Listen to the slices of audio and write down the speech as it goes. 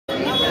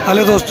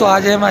Hello दोस्तों,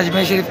 आज हम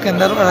अजमेर शरीफ के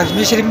अंदर। और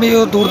अजमेर शरीफ में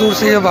जो दूर दूर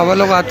से जो बाबा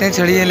लोग आते हैं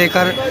छड़ियाँ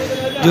लेकर,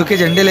 जो कि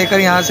झंडे लेकर,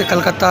 यहाँ से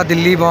कलकत्ता,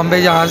 दिल्ली, बॉम्बे,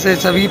 यहाँ से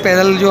सभी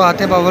पैदल जो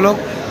आते हैं बाबा लोग,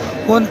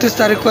 वो 29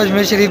 तारीख को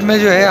अजमेर शरीफ में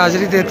जो है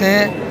हाज़िरी देते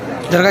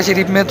हैं दरगाह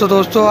शरीफ में। तो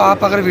दोस्तों,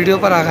 आप अगर वीडियो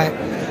पर आ गए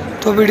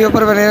तो वीडियो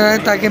पर बने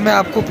रहें, ताकि मैं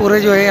आपको पूरे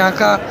जो है यहाँ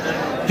का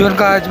जो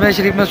उनका अजमेर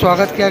शरीफ में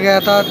स्वागत किया गया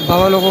था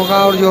बाबा लोगों का,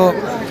 और जो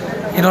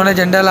इन्होंने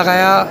झंडा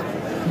लगाया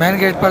मेन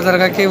गेट पर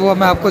दरगाह के, वो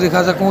मैं आपको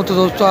दिखा सकूँ। तो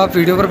दोस्तों, आप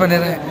वीडियो पर बने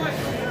रहें।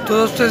 तो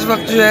दोस्तों, इस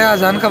वक्त जो है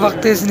अजान का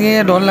वक्त है,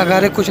 इसलिए ढोल लगा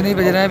रहे, कुछ नहीं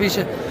बज रहा है। अभी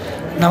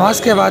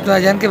नमाज़ के बाद में,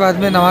 अजान के बाद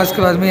में, नमाज़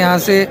के बाद में यहाँ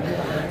से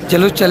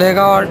जुलूस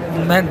चलेगा और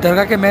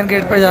दरगाह के मेन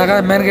गेट पर जाएगा।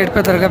 मेन गेट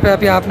पर दरगाह पे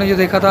अभी आपने जो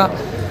देखा था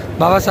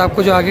बाबा साहब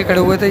को जो आगे खड़े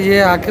हुए थे, ये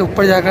आके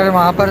ऊपर जाकर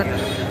वहाँ पर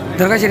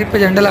दरगाह शरीफ पे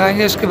झंडा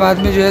लगाएंगे। उसके बाद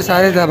में जो है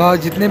सारे दबाव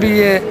जितने भी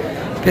ये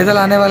पैदल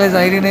आने वाले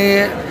ज़ाहिरीन है,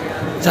 ये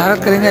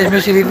ज़ियारत करेंगे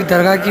अजमेर शरीफ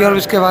दरगाह की। और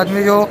उसके बाद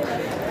में जो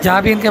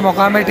जहाँ भी इनके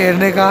मकाम है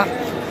ठहरने का,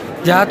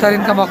 ज़्यादातर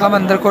इनका मकाम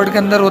अंदर कोट के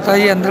अंदर होता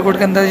है। ये अंदर कोट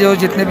के अंदर जो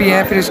जितने भी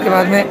हैं, फिर उसके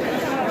बाद में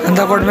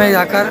अंदर कोट में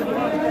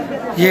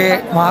जाकर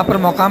ये वहाँ पर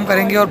मकाम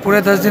करेंगे। और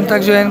पूरे 10 दिन तक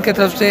जो है इनके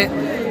तरफ से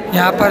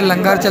यहाँ पर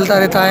लंगर चलता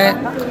रहता है।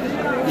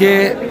 ये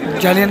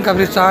जालियन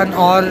कब्रिस्तान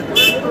और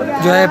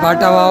जो है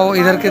भाटा वाव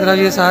इधर की तरफ,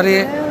 ये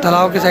सारे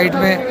तालाब के साइड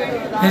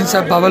में इन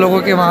सब बाबा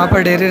लोगों के वहाँ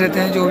पर डेरे रहते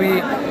हैं, जो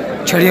भी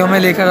छड़ियों में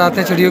लेकर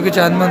आते हैं। छड़ियों के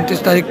चांद में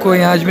 29 तारीख को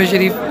यहाँ अजमेर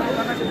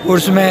शरीफ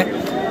उर्स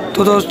में।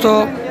 तो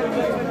दोस्तों,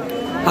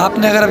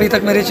 आपने अगर अभी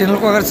तक मेरे चैनल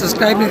को अगर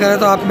सब्सक्राइब नहीं करा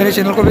तो आप मेरे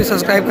चैनल को भी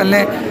सब्सक्राइब कर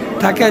लें,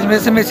 ताकि अजमेर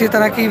से मैं इसी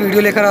तरह की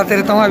वीडियो लेकर आते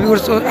रहता हूँ। अभी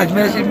उर्स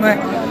अजमेर शरीफ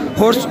में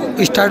उर्स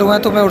स्टार्ट हुआ है,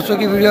 तो मैं उर्सों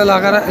की वीडियो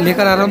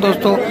लेकर आ रहा हूँ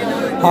दोस्तों।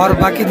 और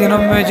बाकी दिनों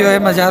में जो है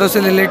मज़ारों से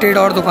रिलेटेड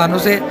और दुकानों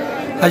से,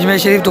 अजमेर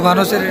शरीफ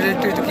दुकानों से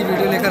रिलेटेड की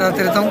वीडियो लेकर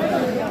आते रहता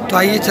हूँ। तो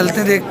आइए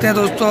चलते देखते हैं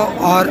दोस्तों,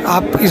 और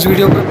आप इस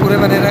वीडियो पर पूरे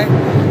बने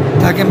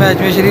रहें, ताकि मैं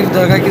अजमेर शरीफ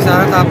दरगाह की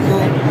ज़ियारत आपको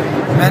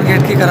मेन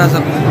गेट की करा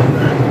सकूँ।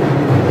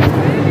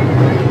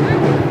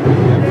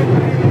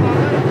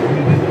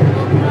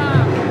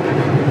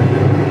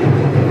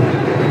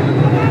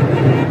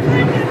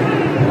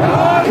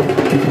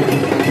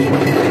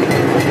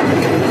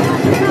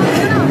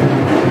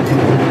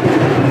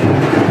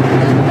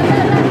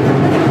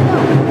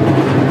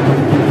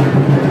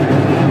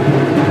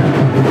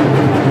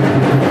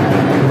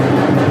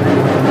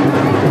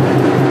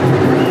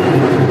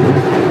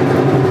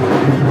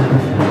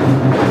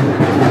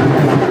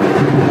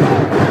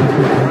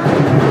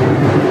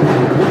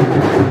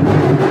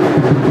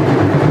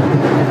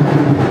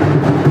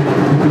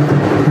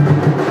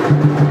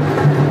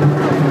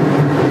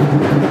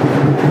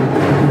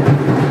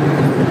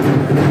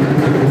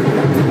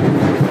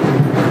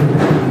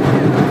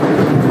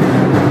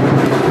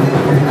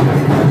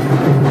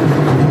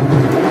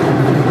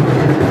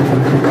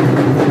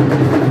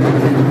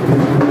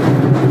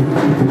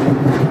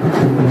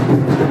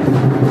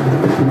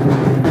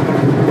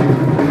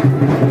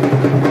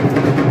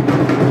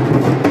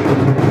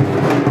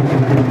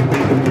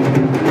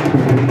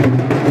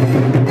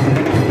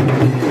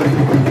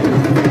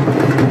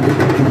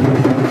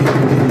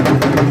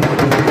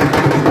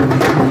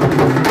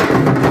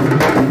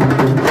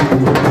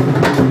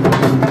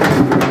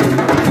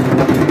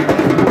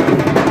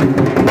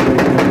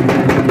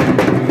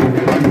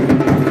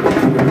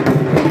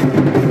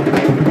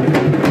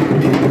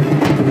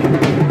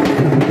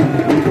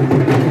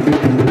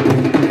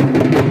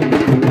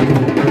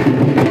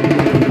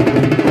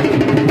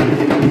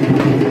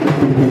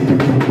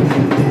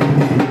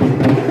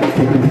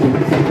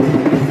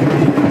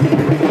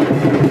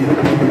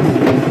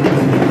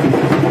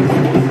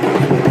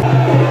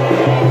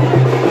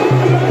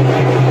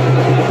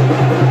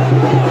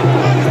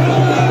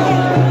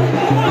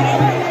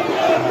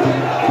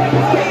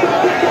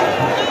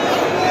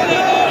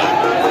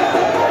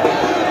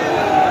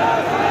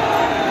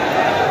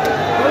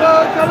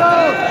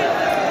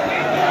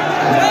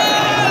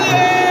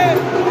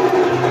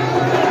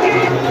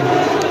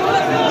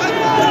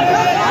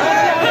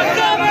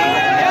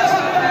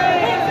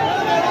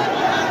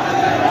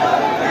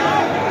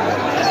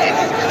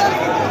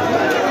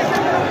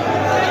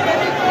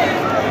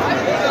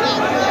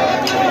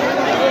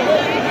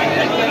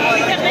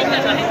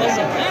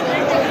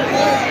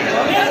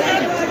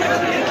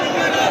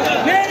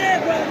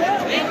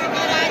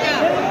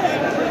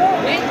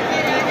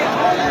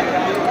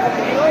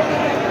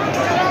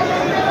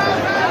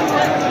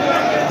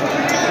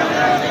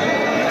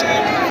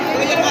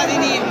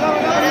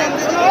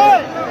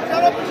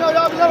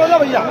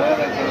 भैया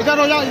इधर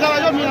हो जाओ, इधर आ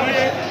जाओ,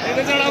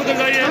 इधर चढ़ाओ, उधर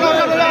जाइए,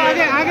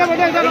 आगे आगे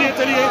बढ़ो, चलिए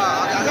चलिए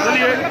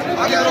चलिए,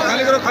 आगे करो,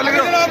 खाली करो, खाली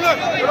करो आप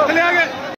लोग, चलिए आगे।